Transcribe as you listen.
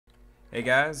Hey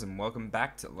guys, and welcome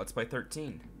back to Let's Play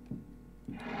 13.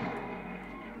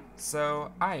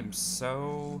 So, I am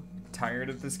so tired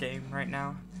of this game right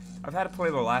now. I've had to play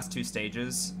the last two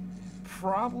stages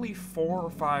probably 4 or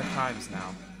 5 times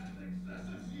now.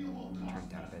 Turn it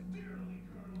down a bit.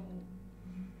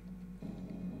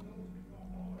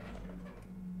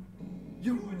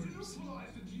 Yours.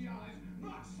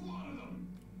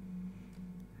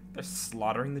 They're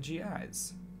slaughtering the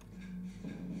GIs.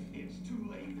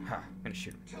 Huh, I'm gonna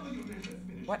shoot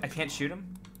him. What? I can't shoot him?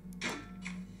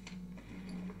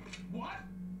 What?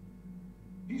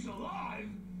 He's alive?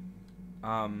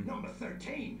 Number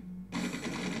 13.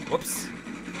 Whoops.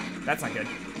 That's not good.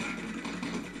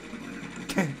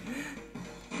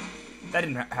 That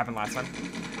didn't happen last time.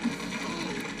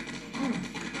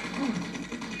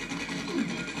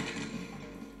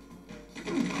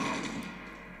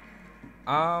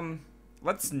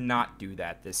 Let's not do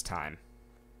that this time.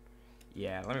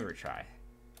 Yeah, let me retry.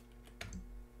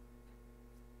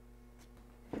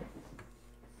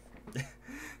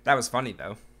 That was funny,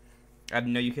 though. I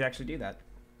didn't know you could actually do that.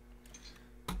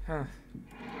 Huh.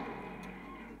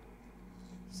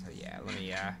 So, yeah, let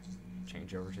me,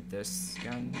 change over to this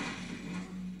gun.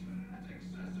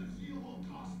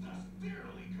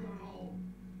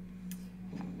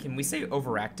 Can we say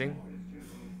overacting?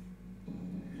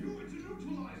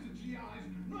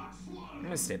 I'm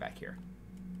gonna stay back here.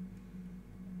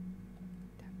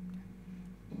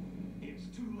 It's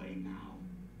too late now.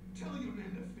 Tell your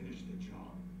men to finish the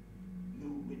job. No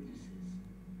witnesses.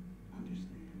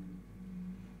 Understand?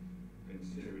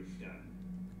 Consider it done.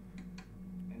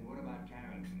 And what about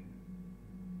Carrington?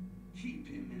 Keep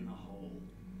him in the hole.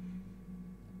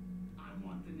 I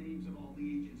want the names of all the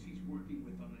agents he's working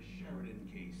with on the Sheridan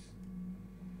case.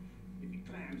 If he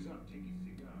clams up, take his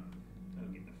cigar.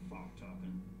 That'll get the fog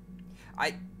talking.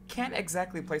 I can't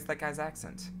exactly place that guy's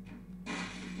accent.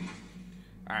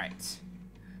 Alright.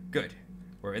 Good.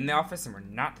 We're in the office and we're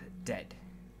not dead.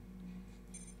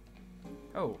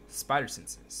 Oh, spider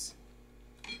senses.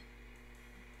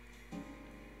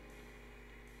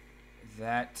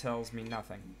 That tells me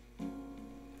nothing.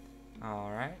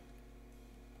 Alright.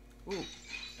 Ooh.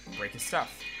 Break his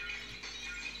stuff.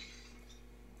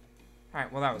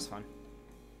 Alright, well that was fun.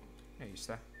 No use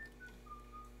that.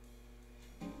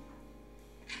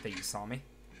 That you saw me.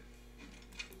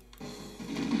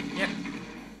 Yep.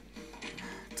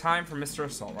 Time for Mr.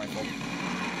 Assault Rifle.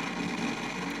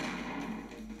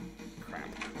 Crap.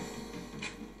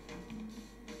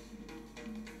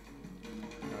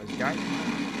 There's a guy.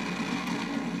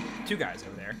 2 guys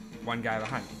over there. 1 guy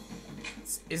behind me.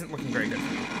 This isn't looking very good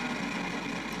for me.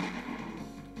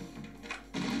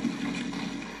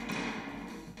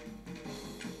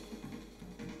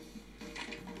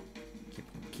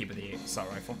 Keep with the assault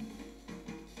rifle.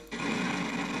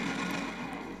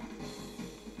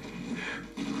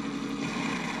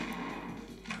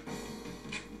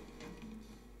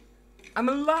 I'm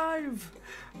alive!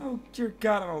 Oh, dear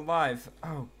God, I'm alive.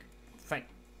 Oh, thank...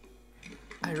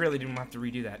 I really didn't have to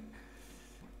redo that.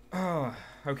 Oh,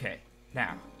 okay.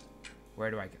 Now, where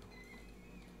do I go?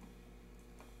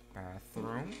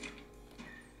 Bathroom.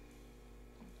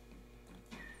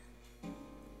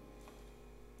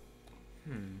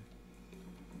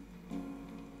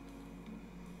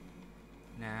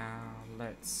 Now,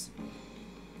 let's see.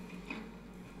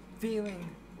 Feeling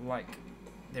like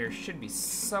there should be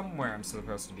somewhere I'm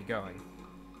supposed to be going.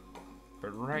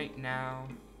 But right now,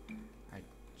 I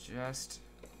just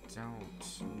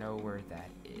don't know where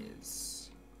that is.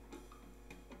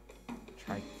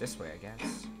 Try this way, I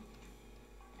guess.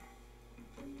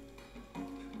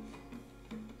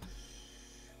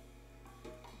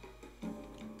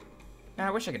 Man,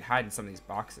 I wish I could hide in some of these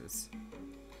boxes.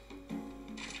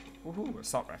 Woohoo,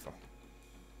 assault rifle.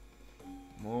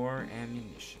 More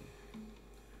ammunition.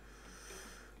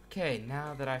 Okay,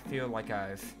 now that I feel like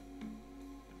I've...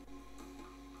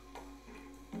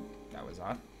 That was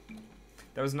odd.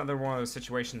 That was another one of those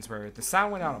situations where the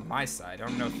sound went out on my side. I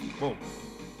don't know if... Whoa.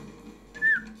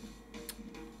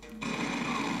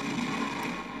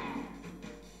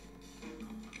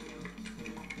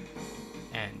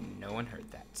 And no one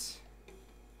heard that.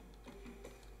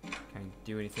 Can I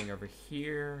do anything over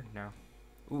here? No.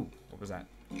 Ooh, what was that?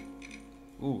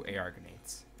 Ooh, AR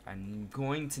grenades. I'm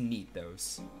going to need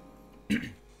those.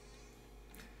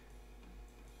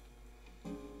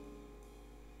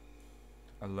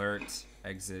 Alert,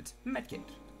 exit, medkit.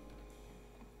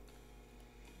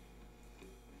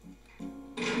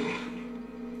 Go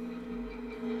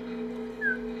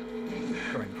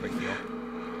ahead and quick heal.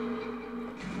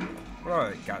 What do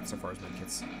I got so far as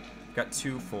medkits? Got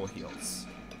 2 full heals.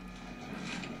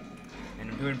 And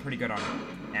Doing pretty good on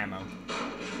ammo.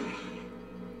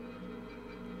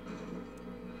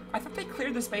 I thought they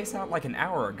cleared the space out like an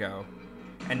hour ago.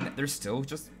 And they're still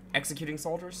just executing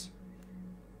soldiers?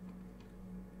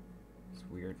 It's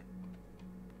weird.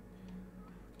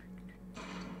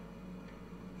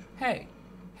 Hey.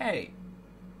 Hey.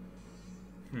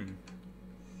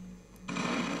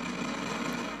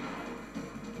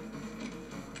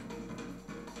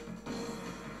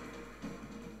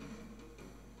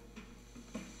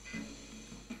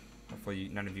 Hopefully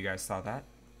none of you guys saw that.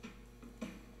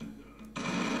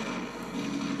 Oops.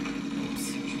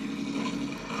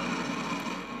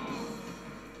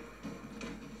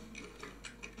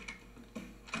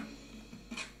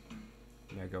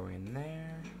 Now go in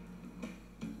there.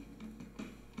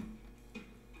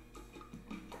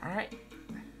 Alright.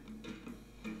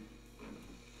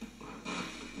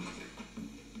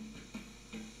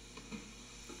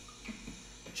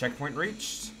 Checkpoint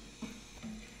reached.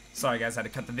 Sorry guys, I had to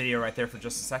cut the video right there for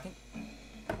just a second.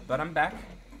 But I'm back.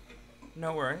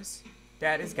 No worries.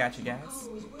 Daddy's got you guys.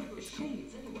 It's cool.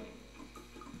 Anyway.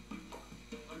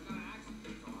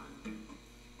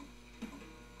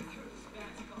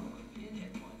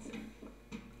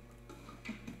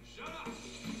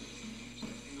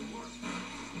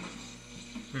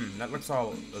 That looks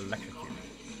all electrocuted.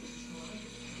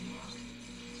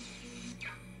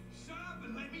 Shut up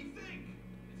and let me think.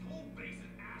 This whole base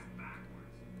is ass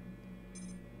backwards.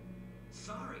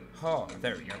 Sorry. Oh,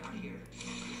 there we go. Out here.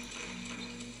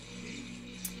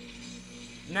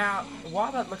 Now,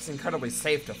 while that looks incredibly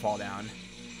safe to fall down,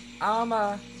 I'm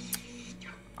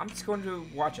just going to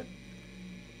watch it.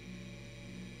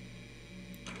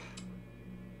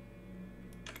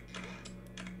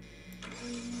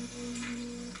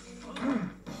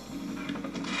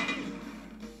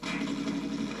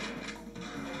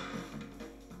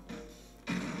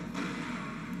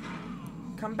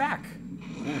 Come back.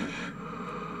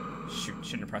 Shoot,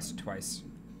 shouldn't have pressed it twice.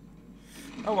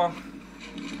 Oh well.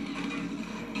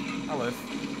 I'll live.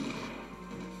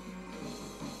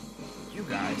 You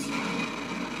guys.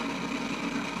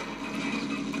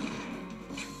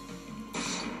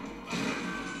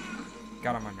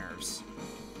 Got on my nerves.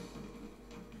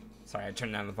 Sorry, I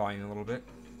turned down the volume a little bit.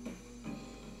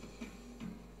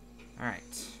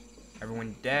 Alright.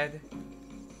 Everyone dead.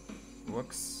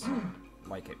 Looks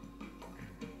like it.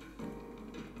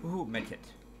 Ooh, medkit.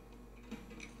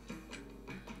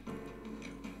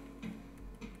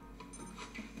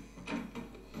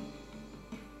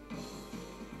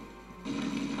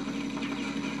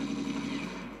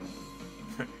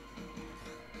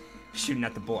 Shooting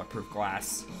at the bulletproof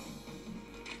glass.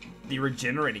 The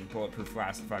regenerating bulletproof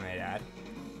glass, if I may add.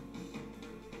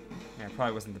 Yeah, it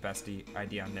probably wasn't the best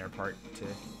idea on their part to...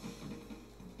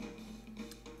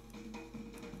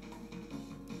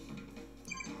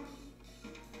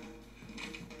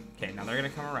 Okay, now they're gonna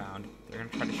come around. They're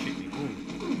gonna try to shoot me. Ooh.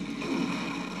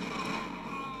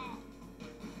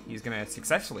 He's gonna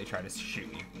successfully try to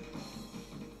shoot me.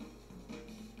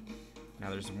 Now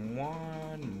there's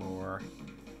one more.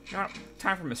 No,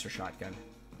 time for Mr. Shotgun.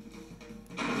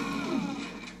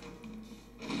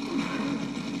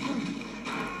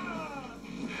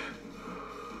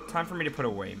 Time for me to put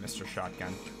away Mr.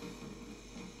 Shotgun.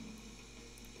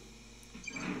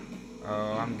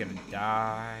 Oh, I'm gonna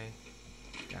die.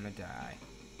 Gonna die.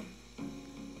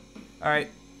 Alright.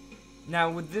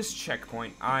 Now, with this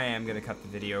checkpoint, I am gonna cut the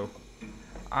video.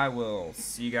 I will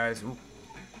see you guys.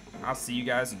 I'll see you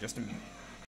guys in just a minute.